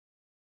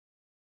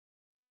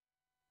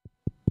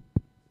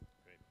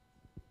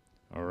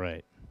All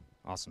right.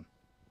 Awesome.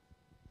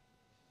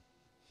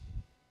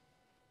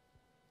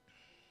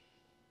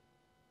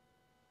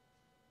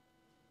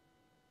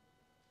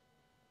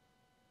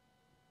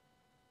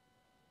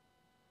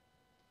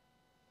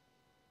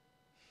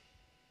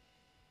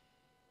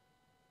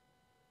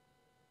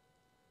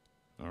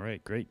 All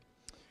right, great.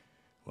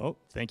 Well,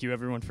 thank you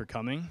everyone for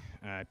coming.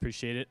 I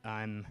appreciate it.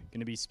 I'm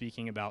going to be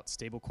speaking about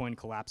stablecoin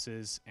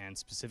collapses and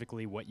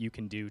specifically what you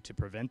can do to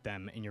prevent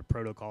them in your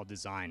protocol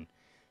design.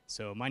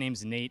 So my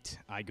name's Nate.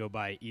 I go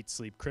by Eat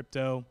Sleep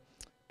Crypto,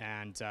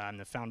 and I'm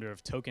the founder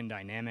of Token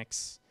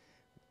Dynamics.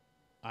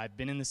 I've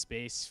been in the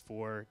space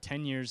for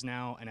 10 years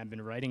now, and I've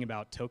been writing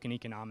about token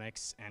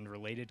economics and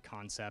related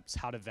concepts,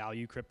 how to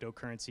value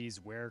cryptocurrencies,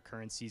 where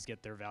currencies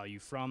get their value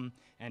from,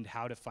 and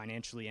how to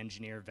financially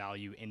engineer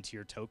value into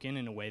your token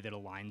in a way that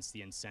aligns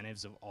the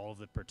incentives of all of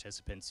the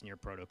participants in your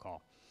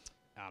protocol.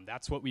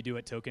 That's what we do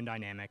at Token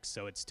Dynamics.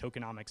 So it's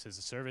tokenomics as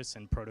a service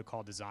and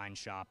protocol design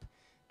shop.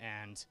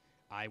 And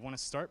I want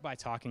to start by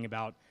talking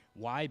about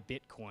why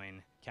Bitcoin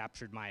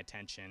captured my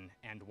attention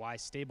and why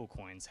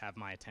stablecoins have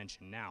my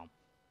attention now.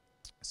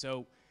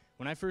 So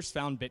when I first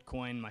found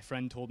Bitcoin, my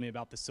friend told me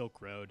about the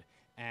Silk Road,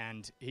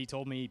 and he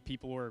told me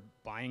people were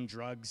buying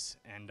drugs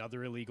and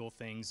other illegal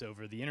things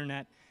over the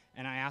internet,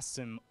 and I asked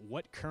him,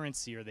 what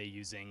currency are they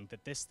using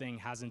that this thing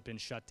hasn't been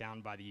shut down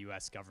by the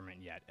US government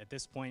yet? At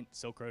this point,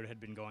 Silk Road had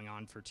been going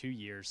on for 2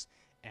 years,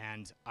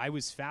 and I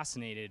was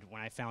fascinated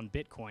when I found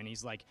Bitcoin.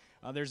 He's like,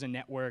 oh, there's a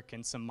network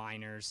and some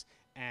miners,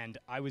 and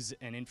I was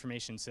an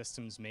information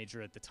systems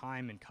major at the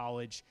time in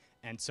college,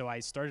 and so I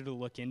started to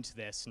look into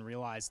this and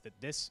realized that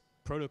this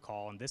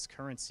protocol and this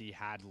currency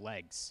had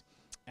legs.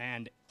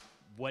 And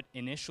what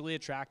initially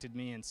attracted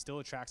me and still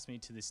attracts me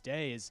to this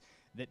day is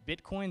that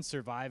Bitcoin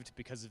survived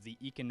because of the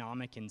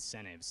economic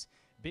incentives.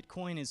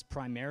 Bitcoin is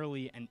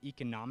primarily an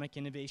economic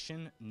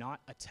innovation, not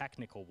a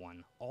technical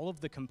one. All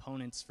of the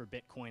components for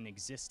Bitcoin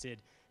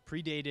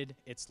predated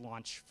its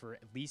launch for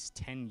at least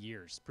 10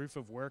 years. Proof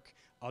of work,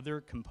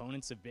 other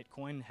components of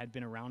Bitcoin had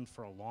been around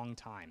for a long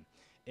time.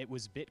 It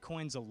was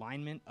Bitcoin's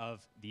alignment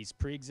of these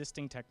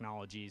pre-existing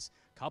technologies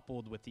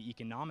coupled with the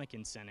economic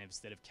incentives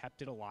that have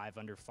kept it alive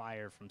under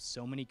fire from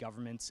so many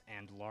governments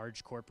and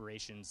large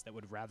corporations that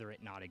would rather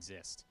it not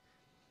exist.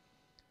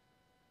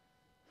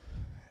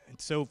 And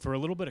so for a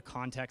little bit of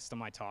context on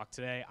my talk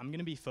today, I'm going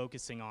to be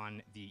focusing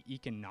on the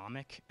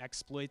economic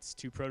exploits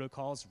to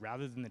protocols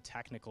rather than the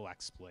technical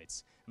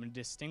exploits. I'm going to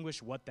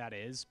distinguish what that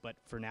is, but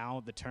for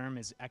now the term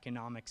is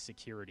economic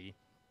security.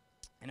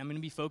 And I'm going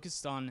to be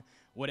focused on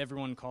what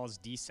everyone calls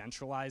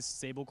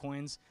decentralized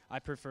stablecoins. I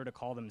prefer to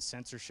call them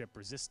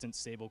censorship-resistant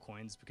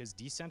stablecoins because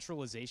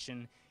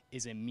decentralization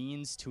is a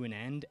means to an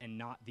end and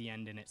not the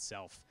end in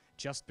itself.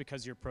 Just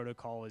because your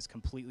protocol is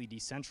completely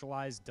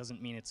decentralized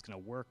doesn't mean it's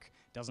going to work,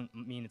 doesn't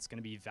mean it's going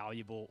to be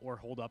valuable or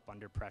hold up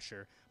under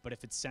pressure. But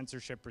if it's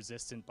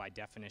censorship-resistant, by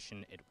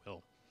definition, it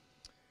will.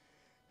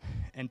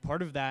 And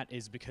part of that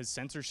is because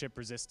censorship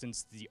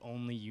resistance is the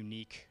only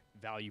unique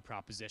value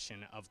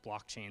proposition of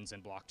blockchains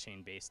and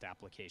blockchain-based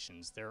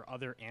applications. There are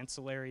other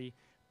ancillary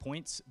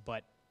points,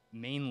 but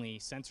mainly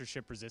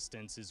censorship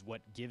resistance is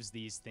what gives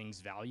these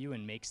things value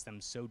and makes them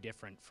so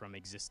different from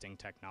existing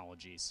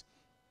technologies.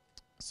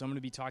 So I'm going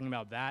to be talking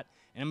about that,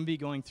 and I'm going to be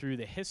going through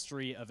the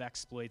history of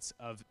exploits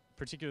of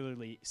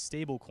particularly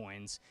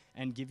stablecoins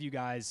and give you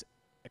guys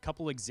a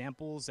couple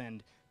examples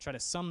and try to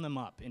sum them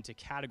up into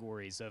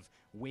categories of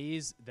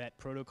ways that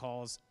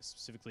protocols,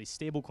 specifically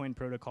stablecoin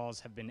protocols,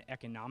 have been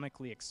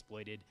economically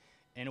exploited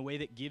in a way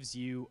that gives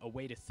you a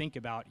way to think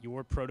about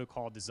your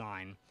protocol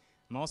design.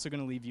 I'm also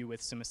going to leave you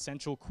with some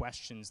essential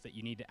questions that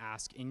you need to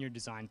ask in your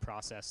design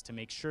process to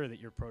make sure that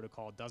your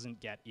protocol doesn't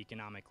get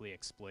economically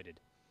exploited.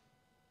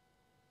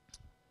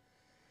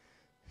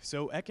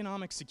 So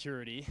economic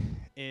security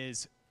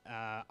is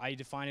I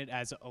define it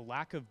as a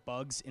lack of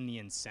bugs in the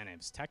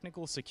incentives.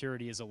 Technical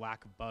security is a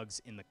lack of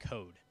bugs in the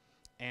code.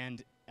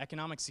 And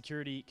economic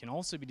security can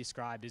also be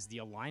described as the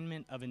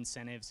alignment of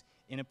incentives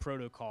in a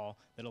protocol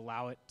that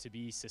allow it to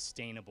be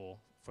sustainable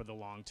for the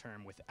long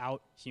term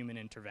without human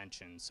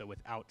intervention, so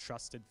without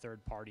trusted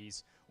third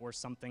parties or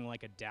something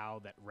like a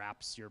DAO that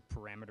wraps your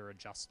parameter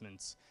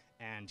adjustments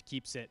and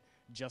keeps it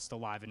just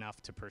alive enough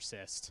to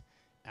persist.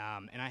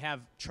 And I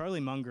have Charlie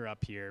Munger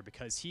up here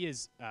because he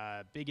is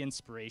a big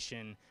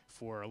inspiration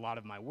for a lot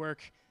of my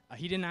work.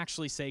 He didn't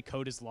actually say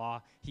code is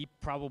law. He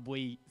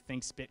probably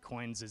thinks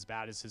Bitcoin's as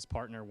bad as his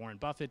partner Warren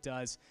Buffett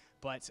does.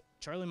 But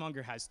Charlie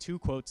Munger has two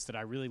quotes that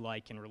I really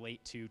like and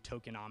relate to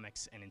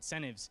tokenomics and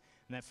incentives.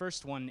 And that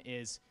first one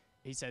is,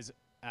 he says,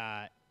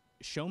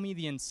 show me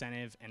the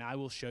incentive and I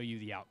will show you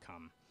the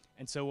outcome.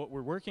 And so what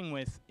we're working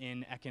with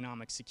in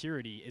economic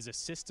security is a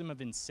system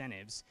of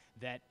incentives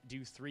that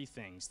do three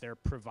things. They're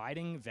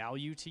providing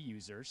value to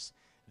users,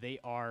 they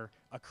are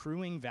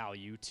accruing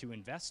value to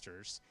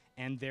investors,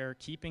 and they're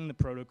keeping the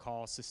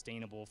protocol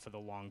sustainable for the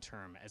long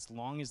term, as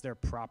long as they're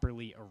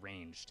properly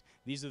arranged.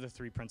 These are the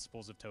three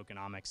principles of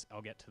tokenomics.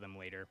 I'll get to them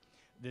later.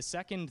 The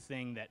second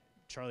thing that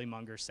Charlie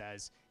Munger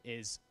says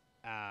is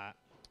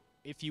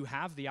if you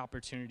have the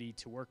opportunity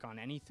to work on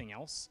anything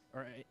else,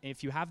 or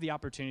if you have the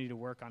opportunity to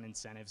work on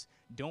incentives,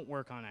 don't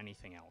work on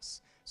anything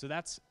else. So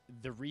that's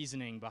the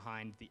reasoning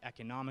behind the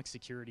economic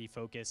security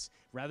focus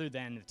rather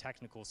than the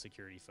technical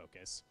security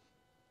focus.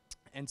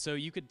 And so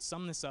you could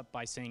sum this up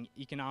by saying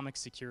economic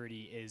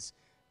security is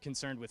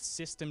concerned with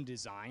system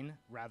design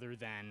rather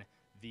than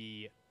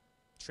the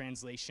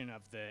translation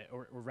of the,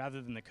 or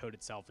rather than the code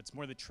itself. It's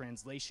more the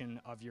translation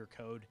of your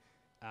code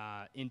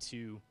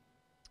into,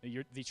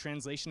 the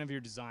translation of your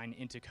design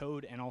into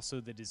code and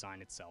also the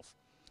design itself.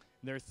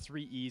 There are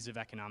 3 E's of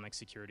economic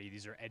security.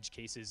 These are edge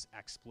cases,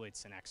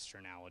 exploits, and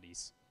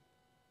externalities.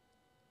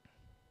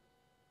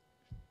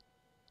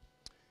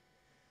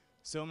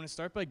 So I'm going to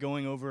start by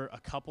going over a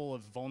couple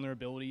of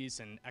vulnerabilities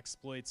and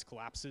exploits,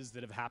 collapses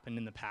that have happened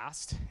in the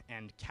past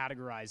and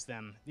categorize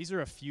them. These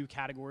are a few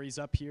categories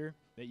up here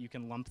that you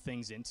can lump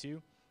things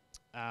into.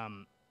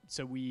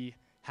 So we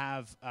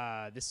have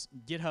this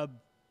GitHub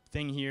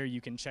thing here.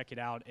 You can check it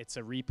out. It's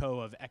a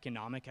repo of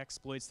economic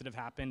exploits that have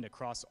happened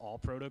across all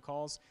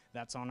protocols.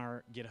 That's on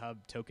our GitHub,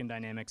 Token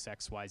Dynamics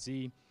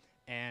XYZ.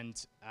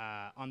 And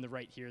on the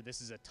right here,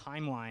 this is a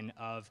timeline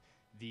of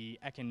the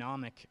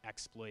economic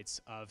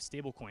exploits of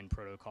stablecoin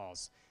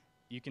protocols.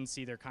 You can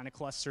see they're kind of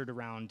clustered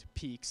around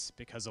peaks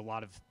because a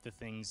lot of the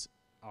things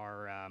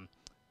are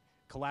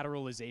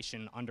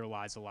collateralization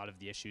underlies a lot of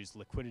the issues,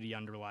 liquidity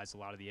underlies a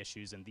lot of the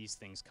issues, and these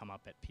things come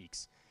up at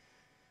peaks.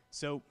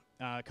 So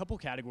a couple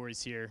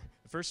categories here.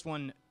 The first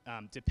one,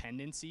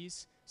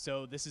 dependencies.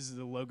 So this is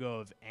the logo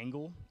of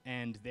Angle,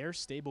 and their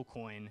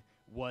stablecoin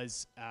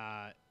was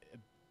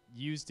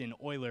used in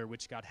Euler,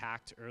 which got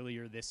hacked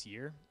earlier this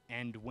year.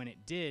 And when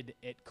it did,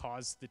 it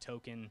caused the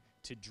token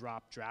to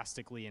drop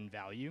drastically in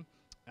value.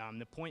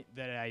 The point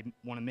that I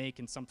want to make,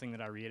 and something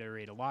that I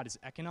reiterate a lot, is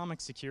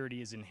economic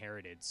security is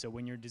inherited. So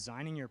when you're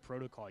designing your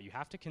protocol, you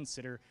have to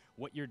consider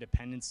what your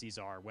dependencies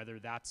are, whether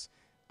that's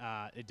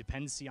a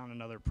dependency on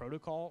another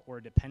protocol or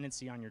a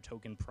dependency on your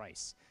token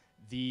price.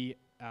 The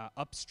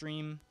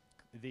upstream,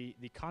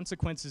 the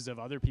consequences of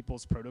other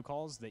people's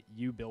protocols that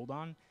you build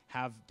on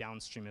have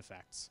downstream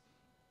effects.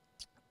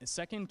 The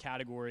second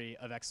category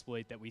of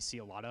exploit that we see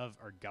a lot of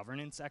are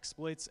governance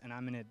exploits, and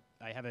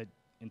I have an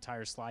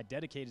entire slide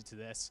dedicated to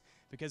this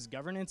because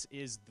governance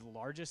is the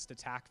largest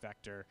attack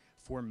vector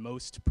for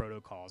most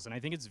protocols, and I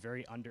think it's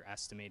very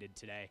underestimated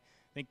today.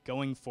 I think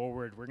going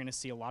forward, we're going to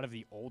see a lot of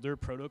the older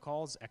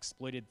protocols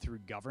exploited through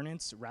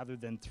governance rather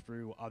than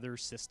through other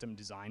system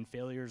design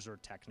failures or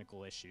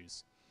technical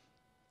issues.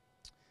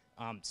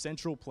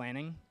 Central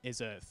planning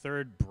is a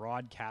third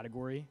broad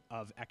category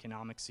of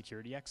economic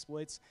security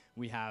exploits.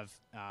 We have,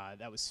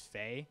 that was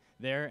Faye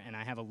there, and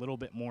I have a little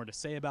bit more to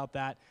say about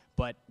that,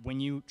 but when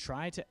you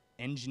try to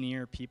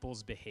engineer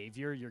people's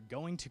behavior, you're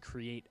going to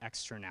create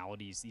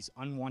externalities, these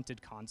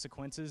unwanted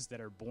consequences that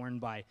are borne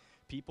by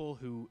people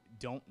who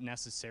don't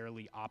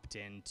necessarily opt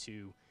in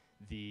to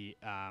the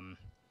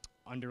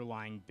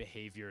underlying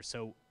behavior.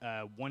 So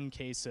one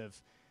case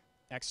of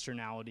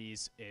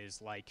externalities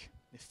is like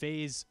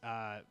Faye's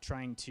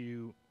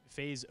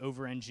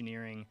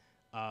over-engineering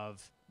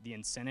of the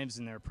incentives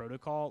in their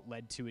protocol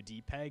led to a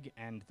depeg,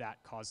 and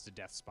that caused a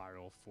death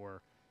spiral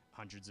for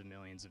hundreds of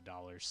millions of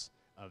dollars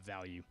of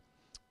value.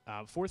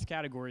 Fourth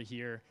category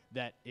here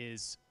that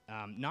is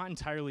not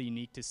entirely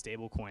unique to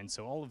stablecoins.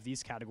 So all of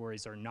these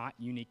categories are not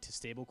unique to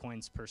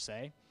stablecoins per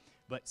se,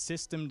 but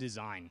system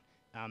design.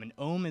 An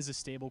Ohm is a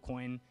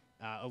stablecoin,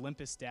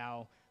 Olympus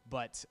DAO,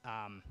 but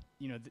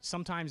you know,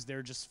 sometimes there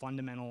are just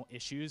fundamental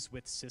issues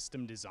with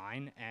system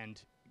design,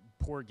 and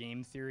poor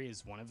game theory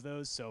is one of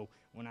those. So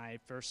when I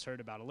first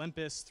heard about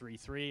Olympus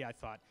 3.3, I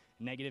thought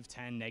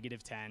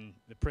 -10,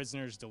 the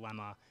prisoner's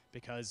dilemma,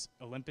 because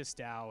Olympus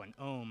DAO and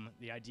Ohm,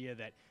 the idea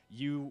that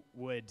you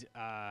would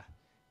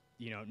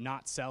you know,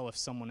 not sell if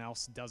someone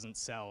else doesn't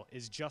sell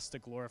is just a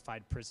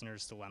glorified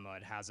prisoner's dilemma.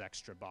 It has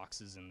extra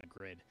boxes in the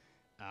grid.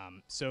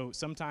 So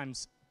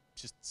sometimes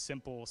just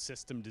simple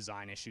system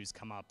design issues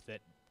come up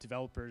that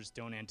developers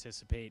don't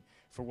anticipate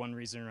for one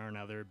reason or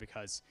another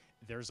because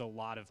there's a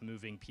lot of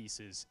moving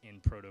pieces in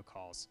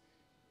protocols.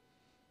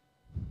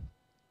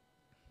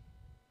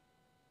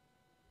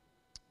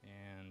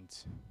 And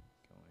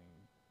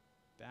going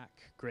back,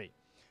 great.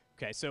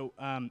 Okay, so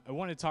I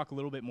want to talk a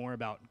little bit more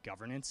about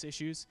governance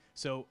issues.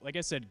 So like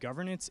I said,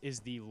 governance is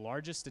the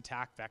largest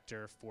attack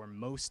vector for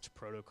most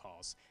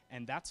protocols,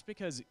 and that's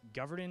because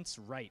governance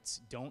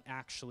rights don't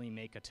actually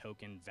make a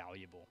token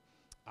valuable.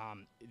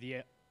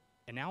 The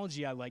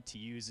analogy I like to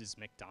use is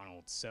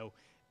McDonald's. So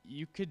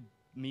you could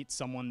meet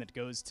someone that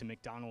goes to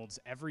McDonald's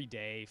every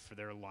day for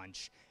their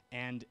lunch,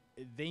 and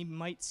they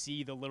might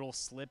see the little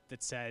slip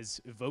that says,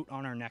 vote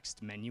on our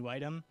next menu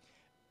item.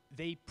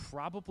 They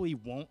probably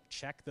won't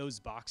check those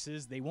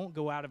boxes. They won't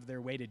go out of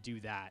their way to do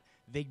that.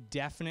 They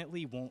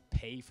definitely won't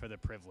pay for the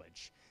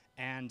privilege.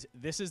 And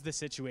this is the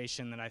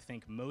situation that I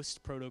think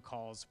most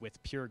protocols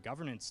with pure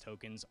governance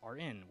tokens are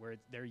in, where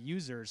their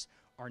users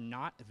are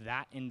not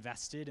that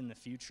invested in the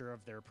future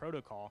of their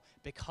protocol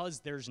because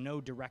there's no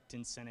direct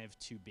incentive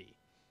to be.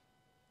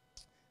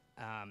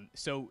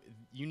 So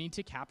you need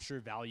to capture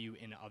value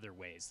in other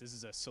ways. This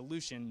is a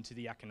solution to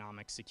the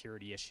economic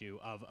security issue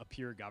of a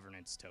pure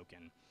governance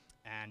token.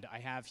 And I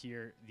have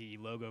here the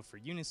logo for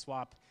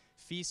Uniswap,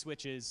 fee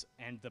switches,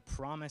 and the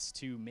promise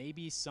to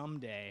maybe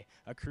someday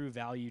accrue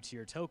value to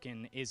your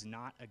token is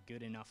not a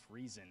good enough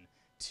reason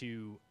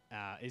to,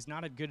 is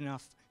not a good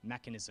enough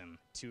mechanism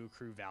to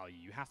accrue value.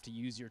 You have to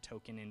use your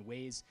token in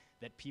ways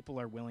that people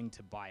are willing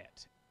to buy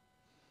it.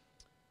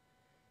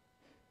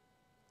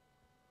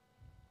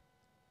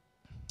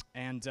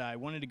 And I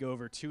wanted to go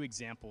over 2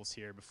 examples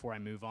here before I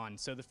move on.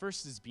 So the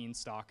first is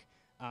Beanstalk.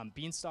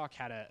 Beanstalk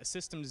had a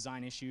system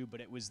design issue,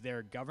 but it was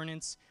their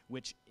governance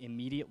which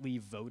immediately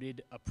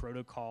voted a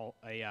protocol,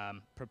 a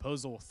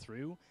proposal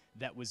through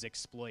that was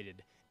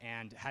exploited.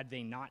 And had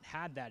they not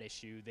had that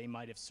issue, they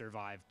might have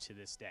survived to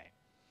this day.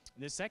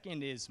 The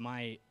second is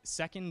my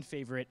second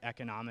favorite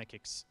economic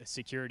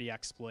security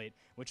exploit,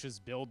 which was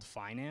Build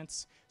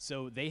Finance.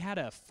 So they had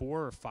a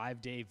 4 or 5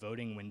 day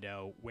voting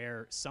window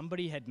where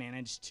somebody had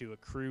managed to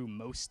accrue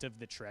most of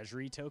the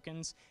treasury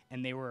tokens,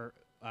 and they were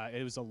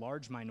it was a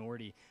large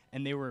minority,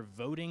 and they were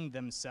voting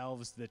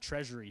themselves the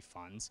treasury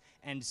funds.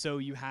 And so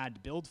you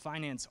had Build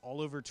Finance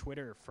all over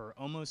Twitter for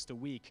almost a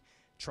week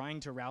trying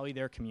to rally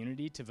their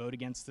community to vote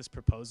against this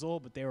proposal,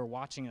 but they were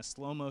watching a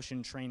slow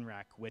motion train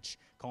wreck, which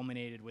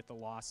culminated with the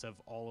loss of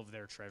all of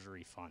their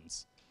treasury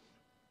funds.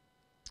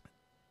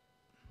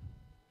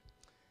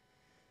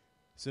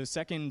 So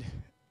second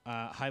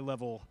high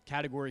level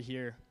category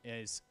here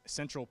is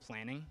central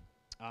planning.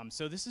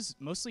 So this is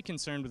mostly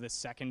concerned with the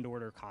second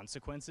order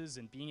consequences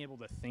and being able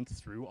to think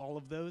through all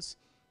of those.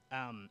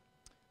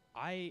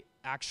 I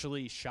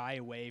actually shy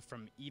away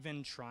from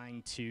even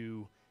trying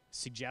to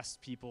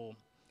suggest people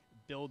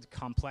build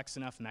complex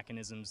enough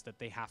mechanisms that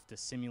they have to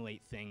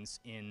simulate things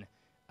in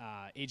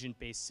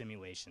agent-based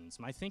simulations.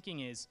 My thinking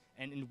is,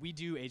 and we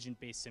do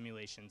agent-based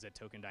simulations at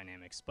Token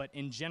Dynamics, but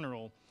in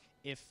general,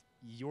 if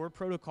your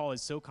protocol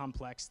is so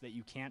complex that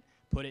you can't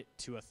put it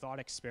to a thought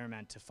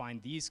experiment to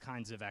find these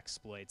kinds of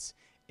exploits,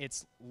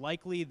 it's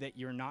likely that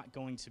you're not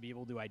going to be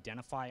able to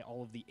identify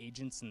all of the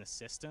agents in the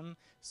system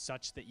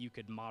such that you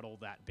could model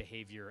that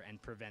behavior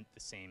and prevent the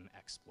same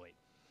exploit.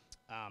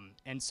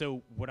 And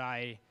so what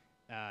I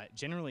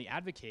generally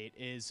advocate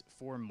is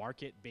for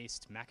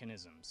market-based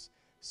mechanisms.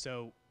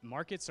 So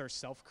markets are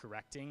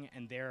self-correcting,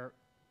 and they're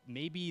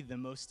maybe the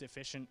most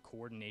efficient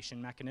coordination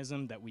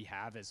mechanism that we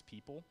have as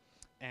people.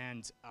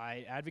 And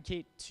I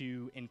advocate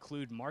to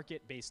include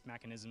market-based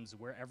mechanisms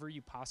wherever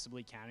you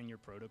possibly can in your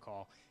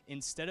protocol,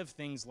 instead of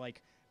things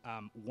like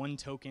one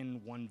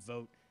token, one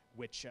vote,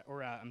 which,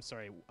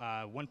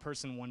 one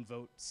person, one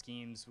vote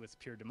schemes with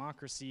pure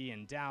democracy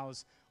and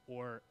DAOs,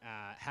 or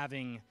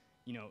having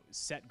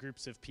set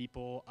groups of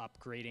people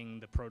upgrading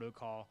the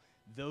protocol.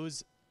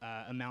 Those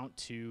amount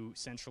to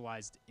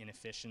centralized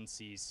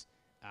inefficiencies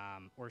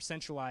or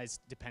centralized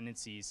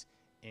dependencies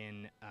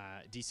in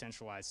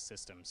decentralized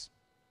systems.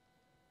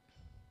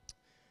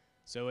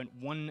 So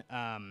one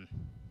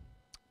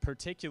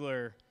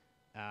particular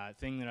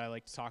thing that I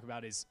like to talk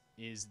about is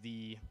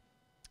the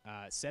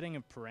setting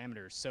of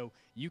parameters. So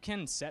you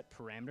can set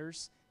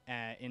parameters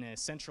in a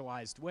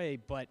centralized way,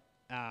 but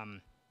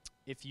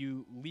if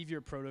you leave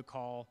your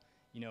protocol,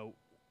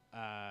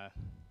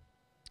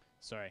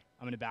 sorry,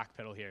 I'm going to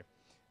backpedal here.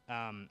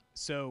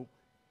 So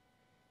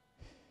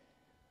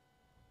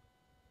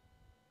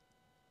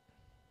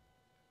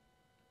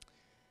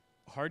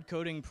hard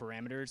coding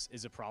parameters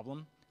is a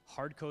problem.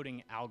 Hard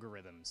coding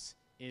algorithms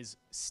is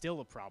still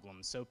a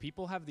problem. So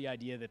people have the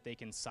idea that they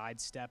can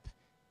sidestep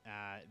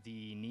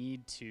the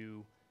need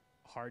to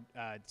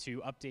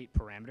update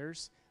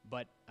parameters,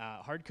 but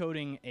hard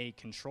coding a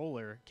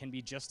controller can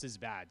be just as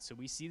bad. So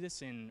we see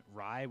this in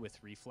Rye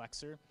with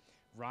Reflexer.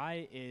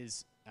 Rye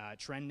is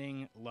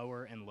trending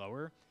lower and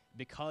lower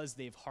because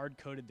they've hard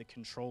coded the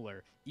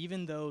controller,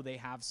 even though they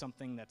have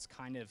something that's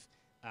kind of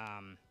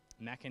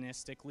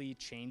mechanistically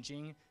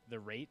changing the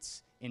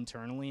rates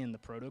internally in the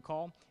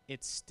protocol.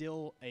 It's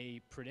still a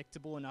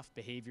predictable enough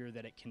behavior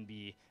that it can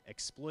be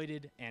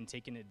exploited and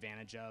taken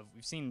advantage of.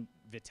 We've seen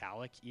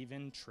Vitalik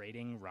even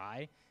trading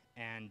Rye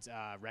and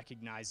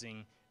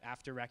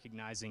after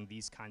recognizing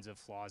these kinds of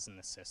flaws in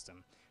the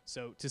system.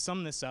 So to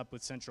sum this up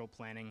with central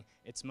planning,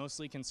 it's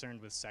mostly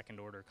concerned with second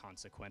order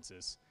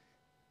consequences.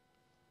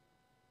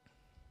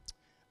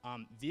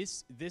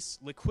 This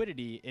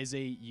liquidity is a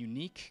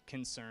unique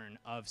concern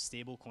of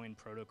stablecoin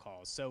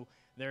protocols. So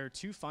there are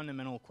 2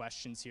 fundamental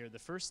questions here. The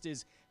first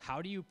is,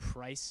 how do you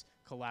price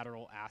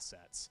collateral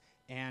assets?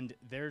 And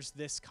there's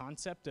this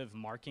concept of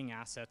marking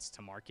assets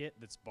to market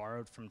that's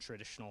borrowed from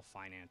traditional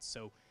finance.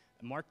 So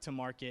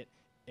mark-to-market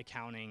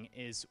accounting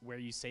is where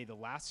you say the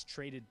last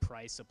traded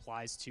price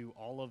applies to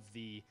all of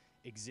the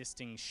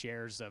existing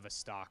shares of a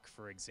stock,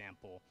 for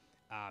example.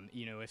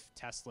 If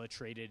Tesla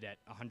traded at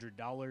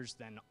 $100,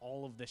 then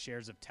all of the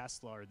shares of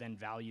Tesla are then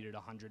valued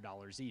at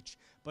 $100 each.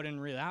 But in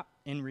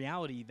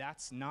reality,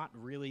 that's not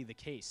really the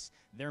case.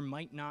 There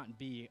might not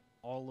be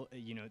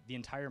the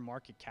entire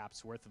market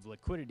cap's worth of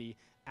liquidity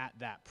at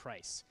that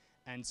price.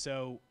 And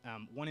so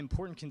one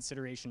important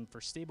consideration for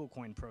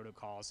stablecoin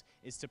protocols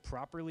is to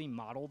properly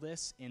model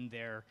this in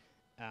their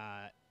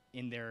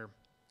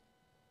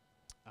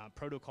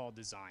protocol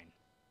design.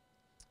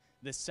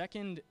 The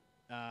second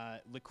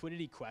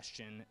liquidity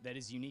question that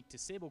is unique to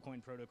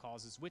stablecoin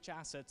protocols is which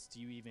assets do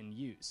you even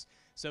use?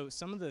 So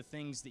some of the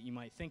things that you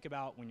might think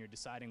about when you're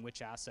deciding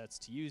which assets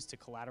to use to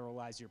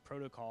collateralize your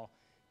protocol,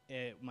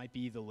 it might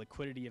be the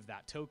liquidity of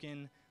that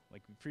token,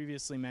 like we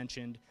previously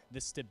mentioned,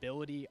 the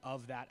stability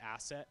of that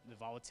asset, the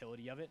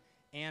volatility of it,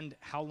 and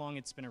how long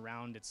it's been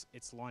around,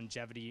 its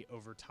longevity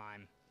over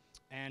time.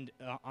 And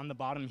on the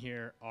bottom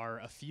here are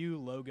a few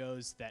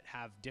logos that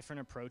have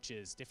different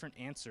approaches, different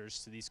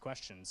answers to these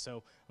questions.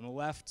 So on the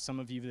left, some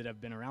of you that have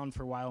been around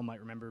for a while might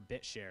remember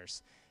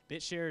BitShares.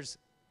 BitShares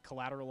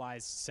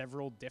collateralized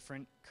several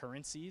different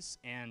currencies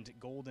and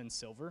gold and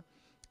silver.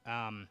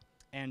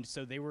 And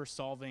so they were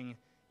solving,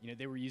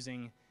 they were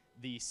using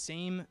the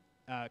same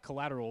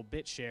collateral,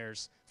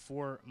 BitShares,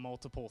 for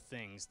multiple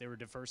things. They were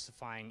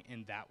diversifying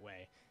in that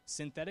way.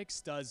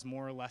 Synthetics does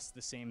more or less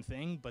the same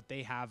thing, but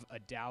they have a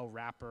DAO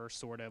wrapper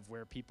sort of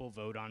where people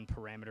vote on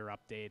parameter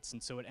updates.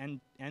 And so it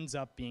ends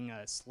up being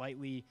a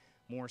slightly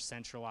more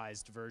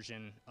centralized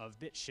version of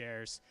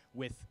BitShares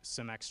with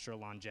some extra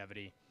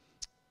longevity.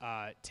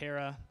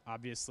 Terra,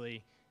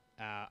 obviously,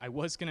 I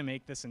was going to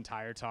make this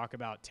entire talk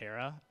about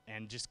Terra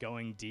and just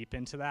going deep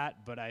into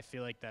that, but I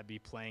feel like that'd be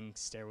playing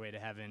Stairway to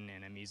Heaven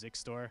in a music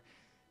store,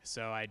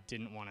 so I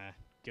didn't want to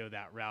go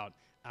that route.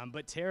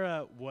 But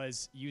Terra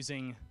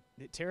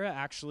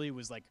actually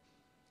was like,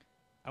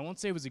 I won't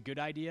say it was a good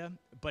idea,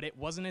 but it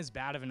wasn't as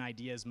bad of an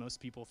idea as most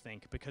people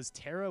think, because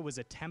Terra was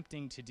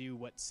attempting to do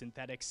what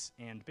Synthetics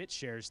and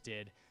BitShares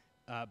did,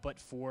 but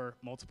for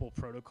multiple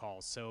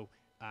protocols. So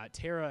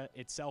Terra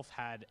itself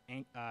had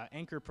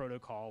Anchor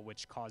Protocol,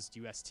 which caused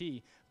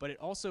UST, but it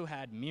also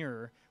had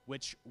Mirror,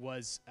 which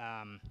was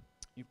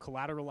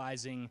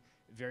collateralizing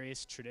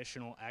various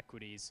traditional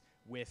equities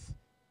with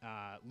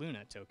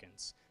Luna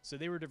tokens. So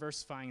they were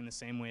diversifying in the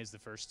same way as the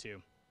first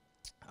two.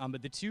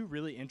 But the two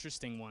really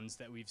interesting ones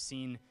that we've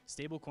seen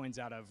stablecoins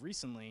out of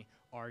recently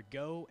are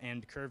Go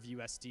and Curve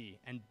USD.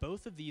 And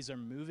both of these are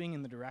moving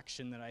in the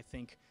direction that I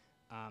think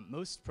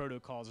most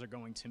protocols are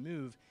going to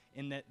move,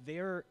 in that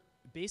they're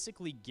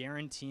basically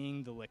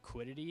guaranteeing the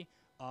liquidity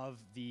of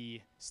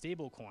the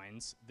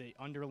stablecoins, the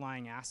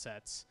underlying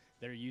assets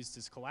that are used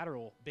as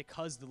collateral,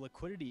 because the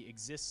liquidity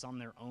exists on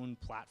their own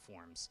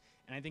platforms.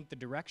 And I think the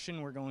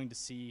direction we're going to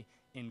see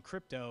in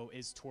crypto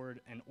is toward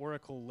an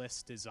Oracle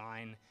list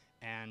design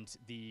and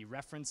the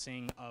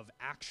referencing of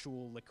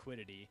actual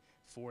liquidity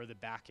for the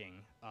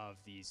backing of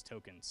these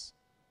tokens.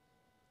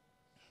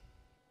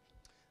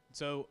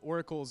 So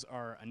oracles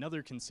are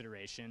another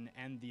consideration,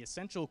 and the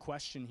essential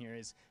question here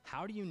is,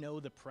 how do you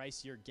know the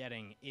price you're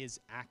getting is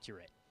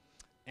accurate?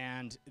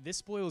 And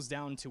this boils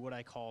down to what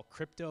I call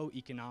crypto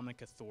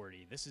economic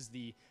authority. This is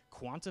the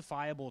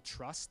quantifiable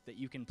trust that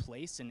you can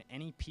place in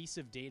any piece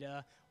of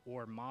data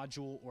or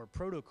module or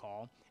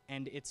protocol,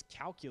 and it's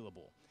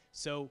calculable.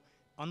 So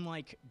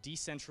unlike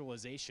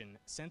decentralization,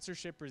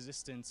 censorship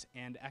resistance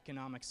and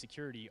economic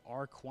security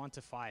are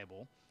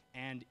quantifiable,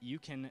 and you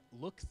can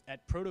look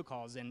at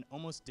protocols and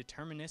almost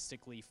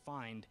deterministically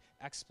find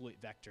exploit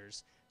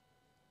vectors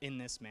in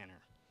this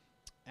manner.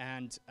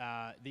 And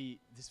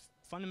this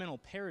fundamental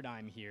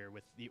paradigm here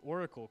with the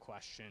Oracle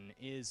question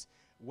is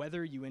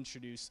whether you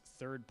introduce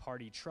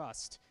third-party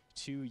trust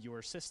to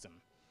your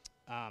system.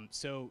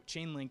 So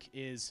Chainlink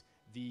is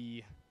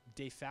the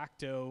de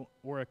facto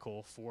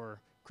Oracle for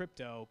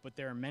crypto, but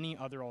there are many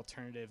other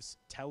alternatives.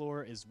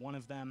 Telor is one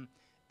of them,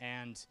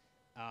 and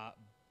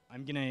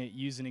I'm going to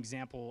use an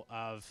example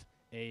of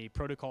a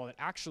protocol that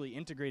actually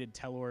integrated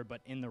Telor,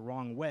 but in the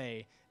wrong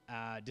way,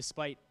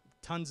 despite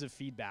tons of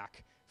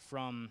feedback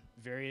from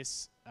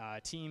various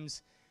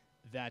teams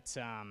that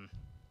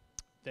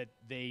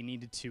they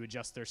needed to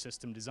adjust their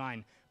system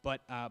design.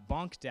 But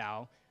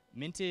BonkDAO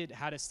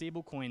had a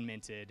stablecoin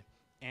minted,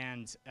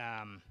 and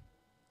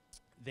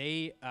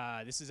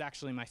this is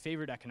actually my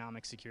favorite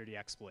economic security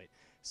exploit.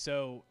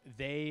 So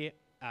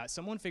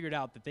someone figured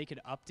out that they could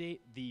update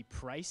the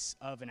price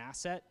of an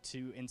asset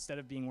to, instead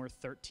of being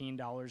worth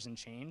 $13 and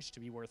change, to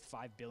be worth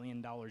 $5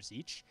 billion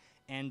each.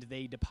 And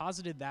they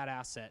deposited that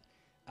asset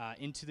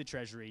into the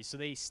treasury. So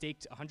they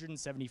staked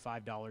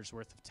 $175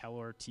 worth of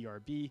Telor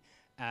TRB,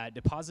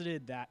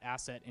 deposited that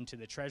asset into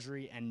the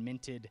treasury, and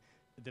minted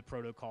the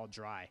protocol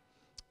dry.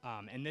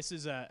 And this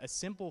is a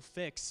simple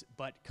fix,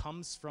 but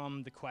comes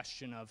from the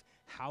question of,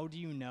 how do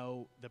you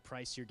know the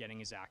price you're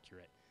getting is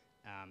accurate?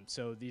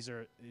 So this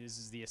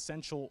is the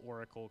essential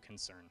Oracle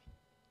concern.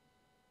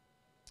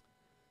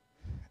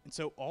 And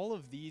so all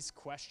of these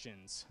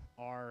questions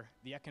are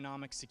the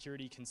economic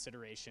security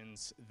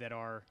considerations that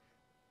are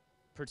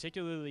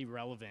particularly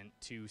relevant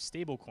to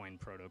stablecoin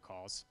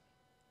protocols,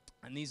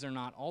 and these are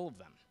not all of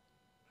them.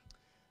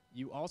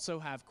 You also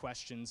have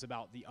questions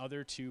about the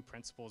other two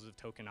principles of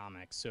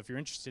tokenomics. So if you're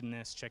interested in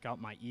this, check out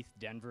my ETH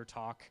Denver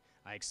talk.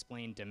 I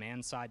explain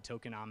demand-side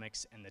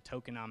tokenomics and the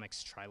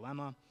tokenomics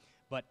trilemma.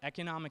 But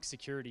economic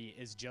security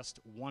is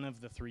just one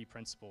of the three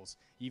principles.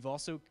 You've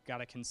also got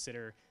to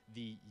consider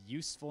the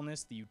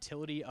usefulness, the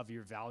utility of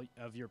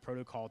your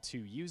protocol to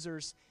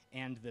users,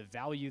 and the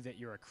value that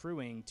you're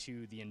accruing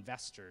to the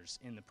investors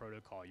in the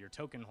protocol, your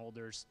token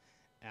holders.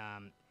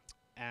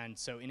 And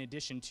so in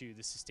addition to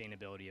the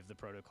sustainability of the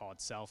protocol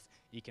itself,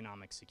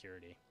 economic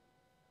security.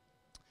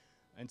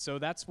 And so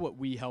that's what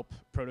we help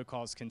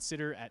protocols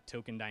consider at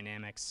Token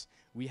Dynamics.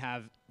 We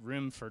have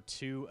room for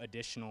 2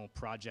 additional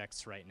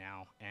projects right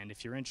now. And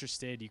if you're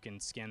interested, you can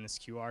scan this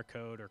QR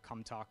code or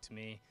come talk to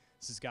me.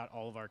 This has got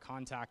all of our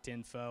contact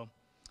info.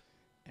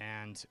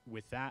 And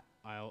with that,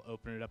 I'll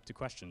open it up to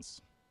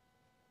questions.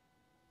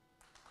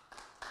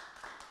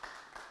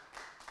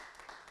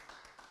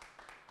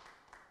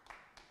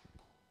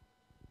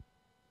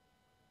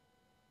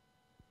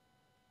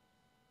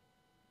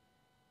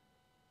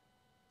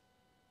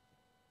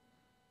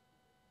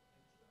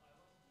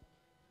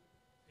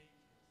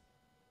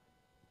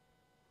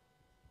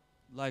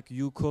 Like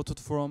you quoted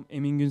from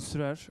Emin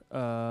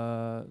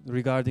Günsurer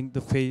regarding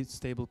the Fay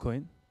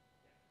stablecoin.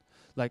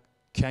 Like,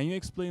 can you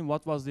explain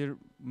what was their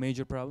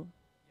major problem?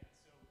 Yeah,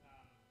 so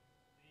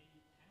they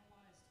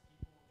penalized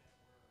people that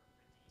were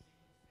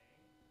redeeming Fay.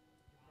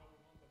 You probably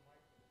want the mic.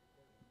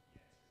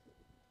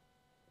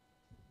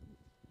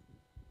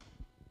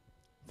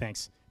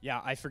 Thanks.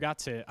 Yeah, I forgot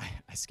to,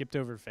 I skipped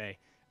over Fay.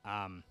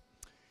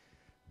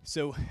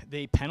 So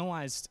they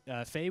penalized,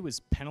 Fay was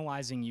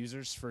penalizing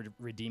users for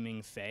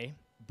redeeming Fay.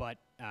 But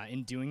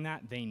in doing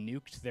that, they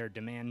nuked their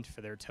demand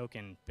for their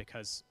token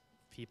because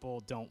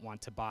people don't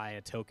want to buy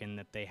a token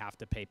that they have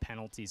to pay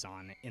penalties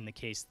on in the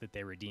case that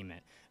they redeem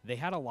it. They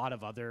had a lot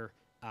of other,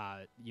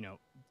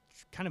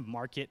 kind of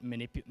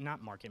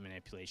not market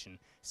manipulation.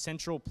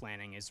 Central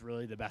planning is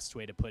really the best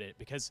way to put it,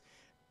 because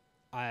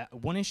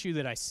one issue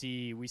that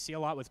we see a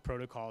lot with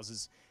protocols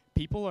is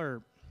people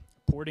are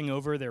porting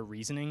over their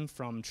reasoning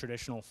from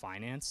traditional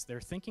finance. They're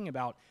thinking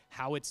about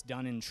how it's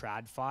done in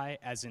TradFi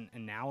as an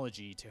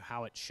analogy to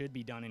how it should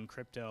be done in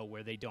crypto,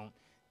 where they don't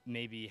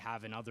maybe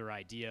have another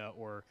idea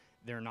or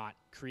they're not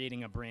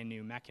creating a brand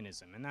new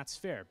mechanism, and that's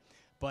fair.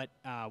 But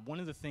one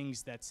of the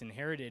things that's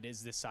inherited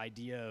is this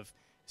idea of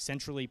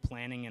centrally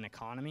planning an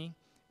economy,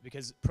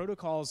 because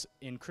protocols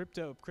in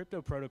crypto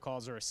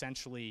protocols are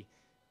essentially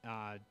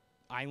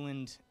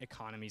island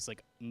economies,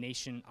 like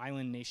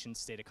island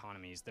nation-state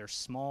economies. They're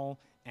small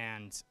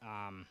and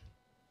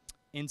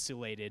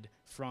insulated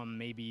from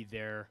maybe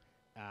their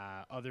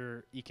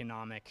other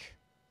economic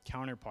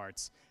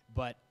counterparts.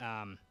 But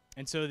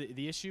and so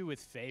the issue with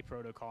Fay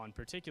protocol in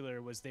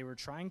particular was they were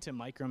trying to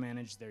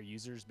micromanage their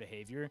users'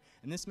 behavior,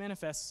 and this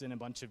manifests in a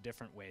bunch of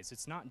different ways.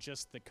 It's not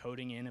just the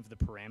coding in of the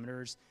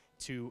parameters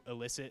to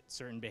elicit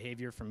certain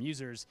behavior from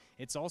users.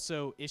 It's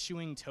also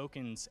issuing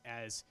tokens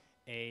as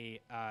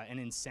an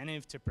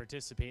incentive to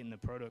participate in the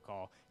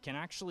protocol can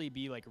actually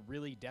be like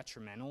really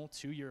detrimental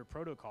to your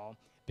protocol,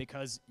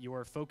 because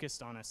you're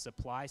focused on a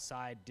supply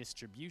side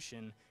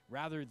distribution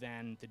rather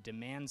than the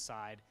demand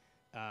side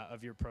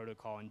of your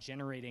protocol and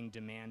generating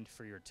demand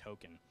for your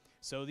token.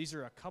 So these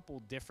are a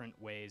couple different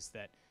ways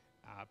that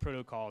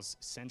protocols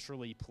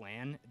centrally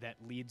plan that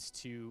leads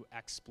to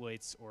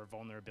exploits or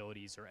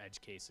vulnerabilities or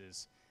edge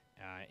cases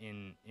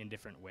in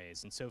different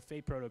ways. And so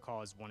Fay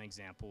protocol is one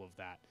example of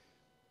that.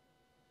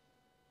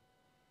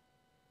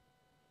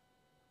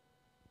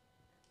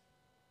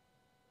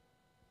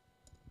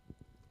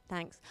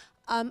 Thanks.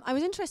 I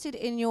was interested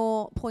in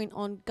your point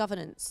on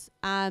governance.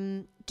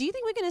 Do you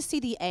think we're going to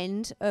see the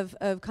end of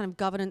kind of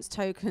governance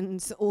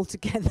tokens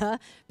altogether?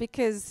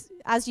 Because,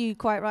 as you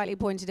quite rightly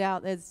pointed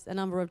out, there's a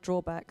number of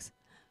drawbacks.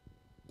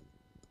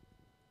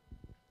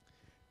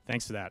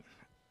 Thanks for that.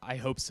 I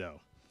hope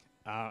so.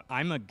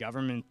 I'm a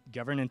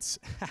governance,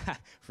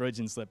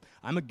 Freudian slip.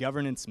 I'm a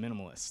governance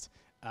minimalist.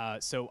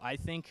 So I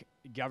think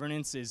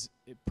governance is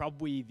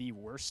probably the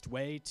worst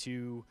way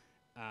to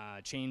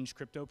change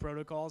crypto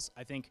protocols.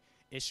 I think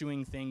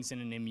issuing things in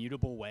an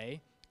immutable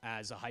way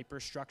as a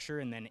hyperstructure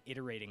and then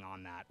iterating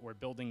on that, or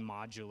building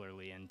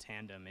modularly in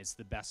tandem, is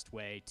the best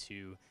way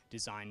to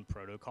design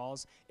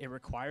protocols. It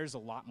requires a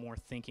lot more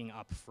thinking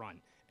up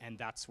front, and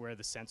that's where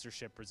the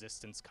censorship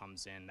resistance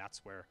comes in.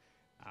 That's where,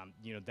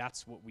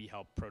 that's what we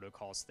help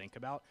protocols think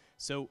about.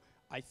 So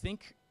I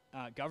think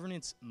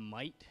governance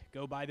might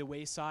go by the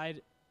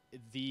wayside.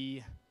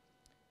 The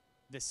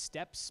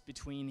steps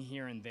between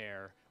here and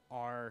there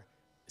are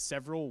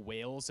several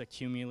whales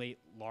accumulate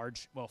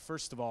large, well,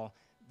 first of all,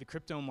 the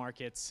crypto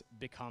markets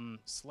become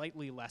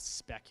slightly less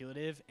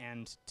speculative,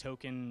 and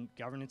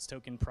governance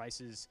token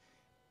prices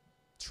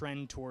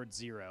trend towards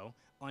zero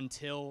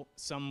until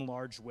some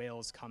large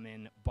whales come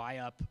in, buy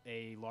up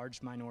a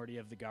large minority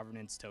of the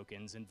governance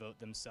tokens and vote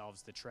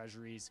themselves the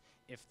treasuries,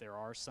 if there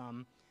are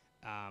some,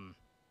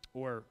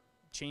 or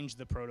change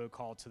the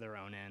protocol to their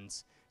own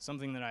ends.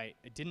 Something that I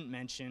didn't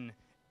mention,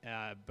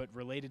 but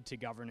related to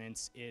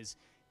governance, is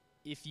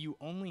if you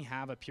only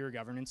have a pure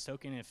governance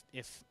token,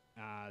 if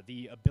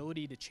the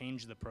ability to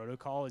change the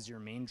protocol is your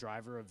main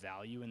driver of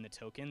value in the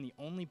token, the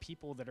only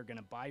people that are going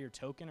to buy your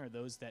token are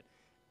those that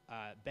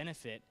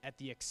benefit at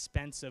the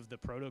expense of the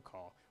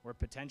protocol, or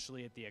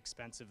potentially at the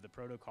expense of the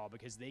protocol,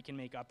 because they can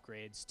make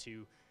upgrades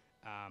to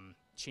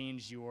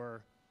change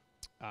your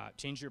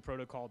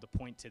protocol to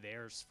point to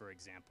theirs, for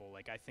example.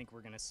 Like, I think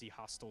we're going to see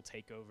hostile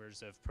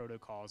takeovers of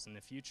protocols in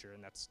the future,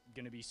 and that's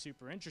going to be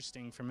super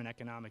interesting from an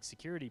economic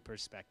security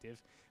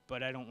perspective,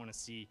 but I don't want to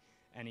see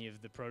any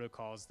of the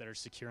protocols that are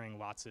securing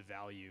lots of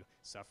value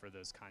suffer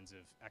those kinds of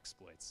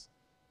exploits.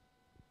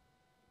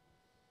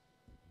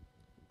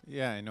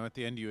 Yeah, I know at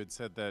the end you had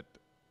said that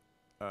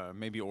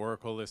maybe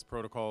Oracle-less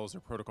protocols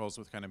or protocols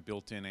with kind of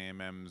built-in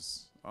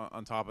AMMs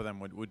on top of them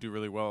would do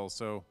really well.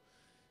 So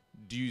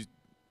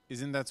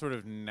isn't that sort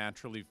of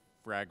naturally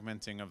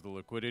fragmenting of the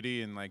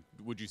liquidity, and like,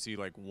 would you see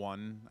like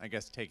one, I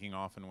guess, taking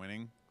off and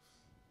winning?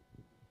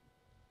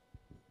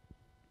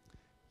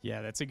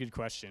 Yeah, that's a good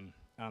question.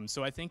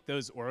 So I think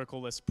those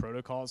Oracle-less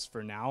protocols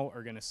for now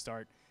are going to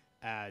start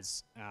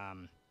as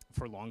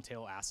for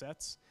long-tail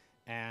assets,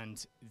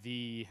 and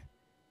the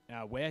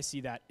way I see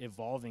that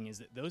evolving is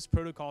that those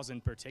protocols in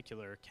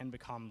particular can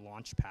become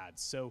launch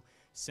pads. So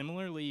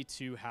similarly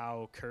to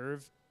how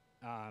Curve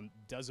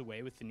does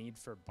away with the need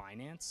for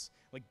Binance.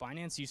 Like,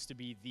 Binance used to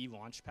be the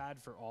launch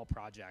pad for all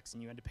projects,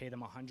 and you had to pay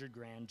them $100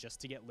 grand just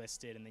to get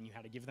listed, and then you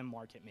had to give them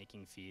market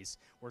making fees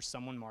or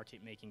someone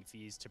market making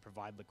fees to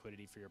provide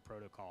liquidity for your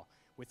protocol.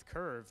 With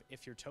Curve,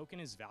 if your token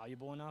is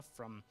valuable enough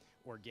from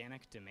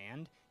organic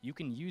demand, you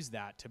can use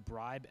that to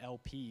bribe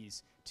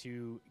LPs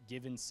to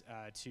give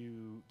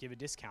a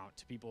discount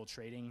to people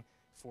trading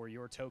for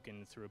your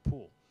token through a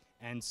pool.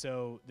 And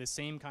so the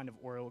same kind of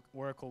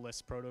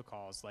Oracle-less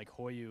protocols, like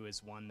Hoyu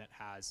is one that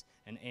has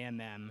an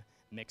AMM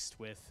mixed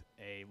with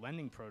a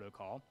lending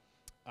protocol,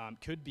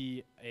 could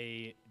be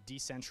a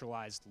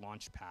decentralized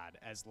launch pad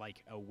as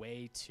like a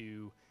way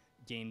to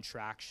gain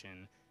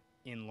traction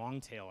in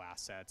long tail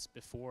assets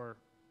before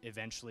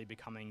eventually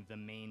becoming the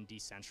main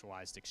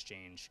decentralized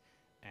exchange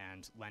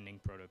and lending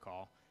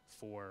protocol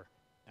for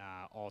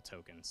all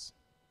tokens.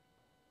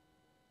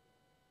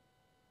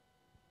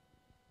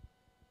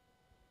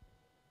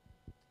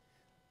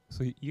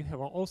 So you have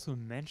also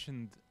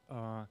mentioned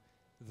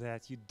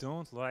that you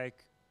don't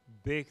like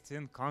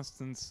baked-in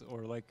constants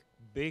or like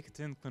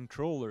baked-in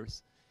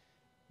controllers,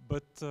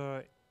 but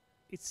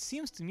it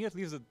seems to me at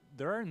least that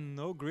there are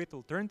no great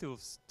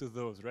alternatives to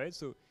those, right?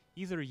 So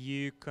either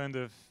you kind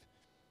of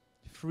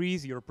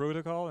freeze your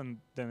protocol and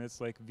then it's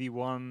like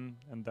V1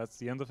 and that's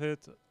the end of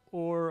it,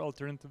 or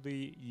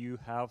alternatively you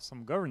have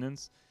some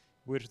governance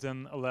which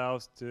then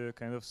allows to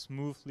kind of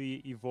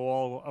smoothly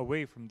evolve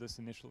away from this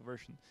initial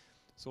version.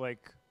 So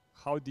like,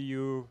 how do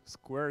you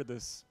square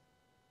this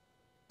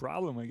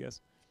problem, I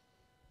guess?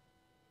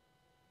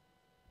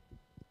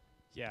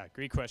 Yeah,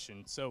 great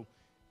question. So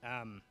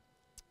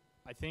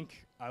I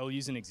think I'll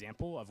use an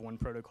example of one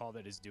protocol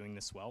that is doing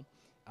this well.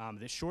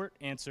 The short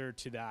answer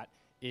to that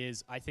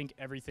is I think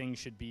everything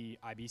should be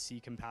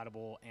IBC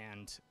compatible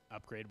and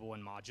upgradable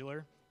and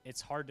modular. It's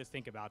hard to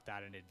think about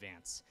that in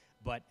advance.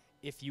 But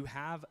if you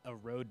have a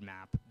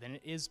roadmap, then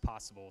it is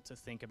possible to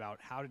think about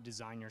how to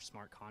design your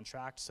smart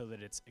contract so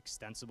that it's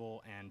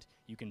extensible and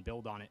you can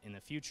build on it in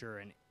the future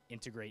and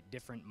integrate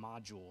different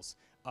modules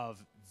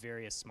of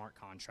various smart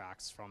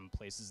contracts from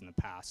places in the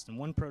past. And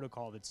one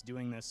protocol that's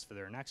doing this for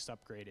their next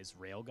upgrade is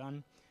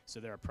Railgun. So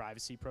they're a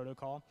privacy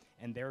protocol,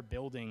 and they're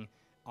building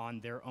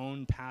on their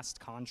own past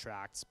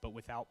contracts, but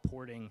without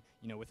porting,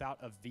 without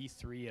a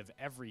V3 of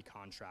every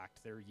contract.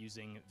 They're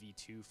using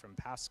V2 from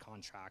past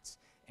contracts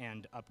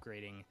and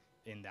upgrading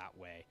in that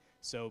way.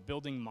 So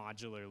building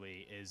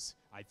modularly is,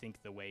 I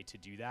think, the way to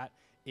do that.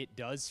 It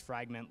does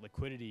fragment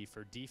liquidity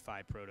for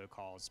DeFi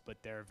protocols, but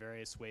there are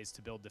various ways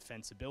to build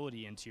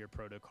defensibility into your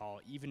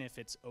protocol, even if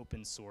it's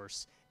open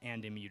source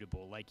and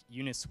immutable. Like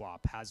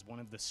Uniswap has one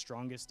of the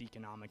strongest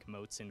economic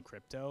moats in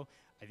crypto.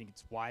 I think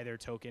it's why their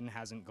token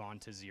hasn't gone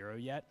to zero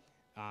yet.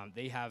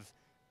 They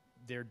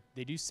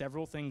do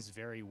several things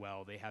very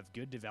well. They have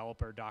good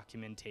developer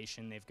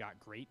documentation. They've got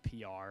great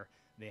PR.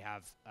 They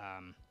have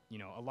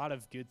a lot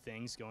of good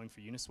things going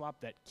for Uniswap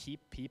that keep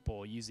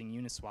people using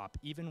Uniswap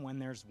even when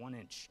there's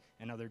 1inch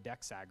and other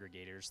DEX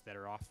aggregators that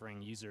are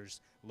offering users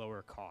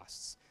lower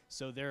costs.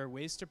 So there are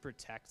ways to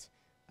protect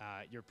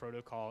your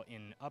protocol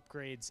in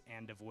upgrades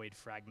and avoid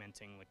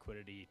fragmenting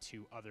liquidity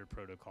to other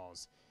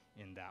protocols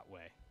in that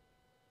way.